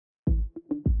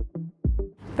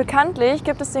Bekanntlich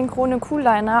gibt es den Krone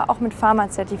Cooliner auch mit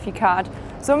Pharmazertifikat.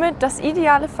 Somit das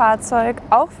ideale Fahrzeug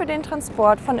auch für den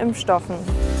Transport von Impfstoffen.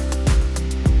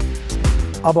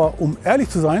 Aber um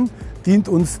ehrlich zu sein, dient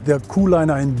uns der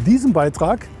Cooliner in diesem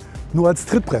Beitrag nur als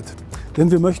Trittbrett. Denn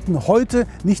wir möchten heute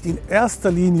nicht in erster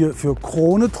Linie für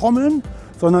Krone trommeln,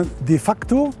 sondern de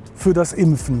facto für das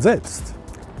Impfen selbst.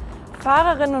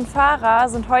 Fahrerinnen und Fahrer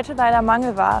sind heute leider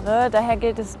Mangelware, daher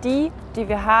gilt es, die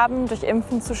wir haben, durch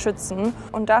Impfen zu schützen.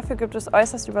 Und dafür gibt es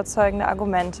äußerst überzeugende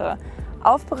Argumente.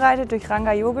 Aufbereitet durch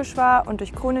Ranga Yogeshwar und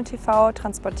durch Krone TV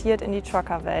transportiert in die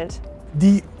Truckerwelt.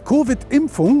 Die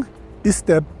Covid-Impfung ist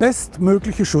der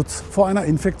bestmögliche Schutz vor einer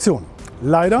Infektion.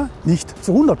 Leider nicht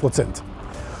zu 100%.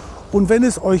 Und wenn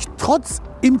es euch trotz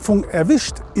Impfung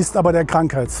erwischt, ist aber der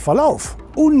Krankheitsverlauf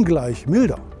ungleich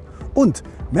milder. Und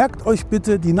merkt euch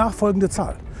bitte die nachfolgende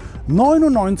Zahl.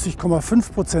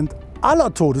 99,5%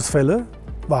 aller Todesfälle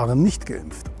waren nicht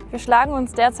geimpft. Wir schlagen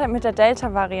uns derzeit mit der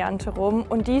Delta-Variante rum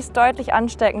und die ist deutlich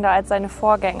ansteckender als seine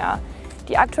Vorgänger.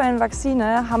 Die aktuellen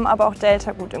Vakzine haben aber auch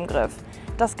Delta gut im Griff.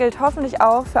 Das gilt hoffentlich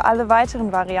auch für alle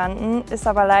weiteren Varianten, ist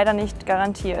aber leider nicht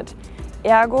garantiert.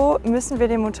 Ergo müssen wir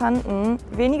den Mutanten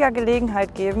weniger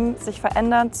Gelegenheit geben, sich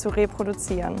verändernd zu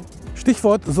reproduzieren.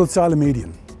 Stichwort soziale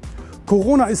Medien.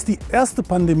 Corona ist die erste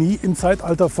Pandemie im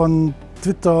Zeitalter von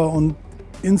Twitter und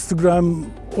Instagram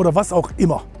oder was auch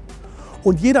immer.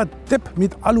 Und jeder Depp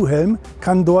mit Aluhelm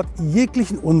kann dort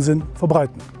jeglichen Unsinn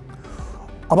verbreiten.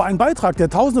 Aber ein Beitrag, der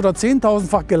 1000- oder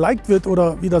 10.000-fach geliked wird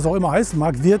oder wie das auch immer heißen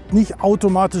mag, wird nicht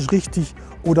automatisch richtig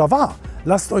oder wahr.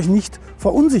 Lasst euch nicht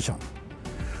verunsichern.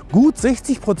 Gut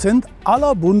 60%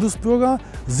 aller Bundesbürger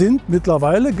sind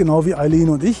mittlerweile, genau wie Eileen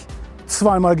und ich,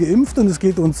 zweimal geimpft und es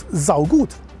geht uns saugut.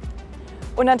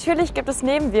 Und natürlich gibt es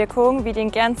Nebenwirkungen wie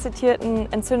den gern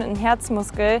zitierten entzündeten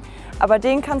Herzmuskel, aber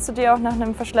den kannst du dir auch nach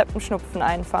einem verschleppten Schnupfen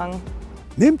einfangen.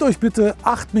 Nehmt euch bitte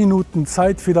 8 Minuten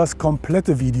Zeit für das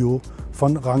komplette Video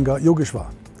von Ranga Yogeshwar.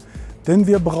 Denn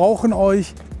wir brauchen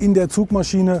euch in der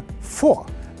Zugmaschine vor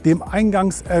dem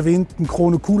eingangs erwähnten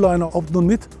Krone Cooliner, ob nun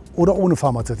mit oder ohne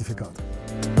Pharmazertifikat.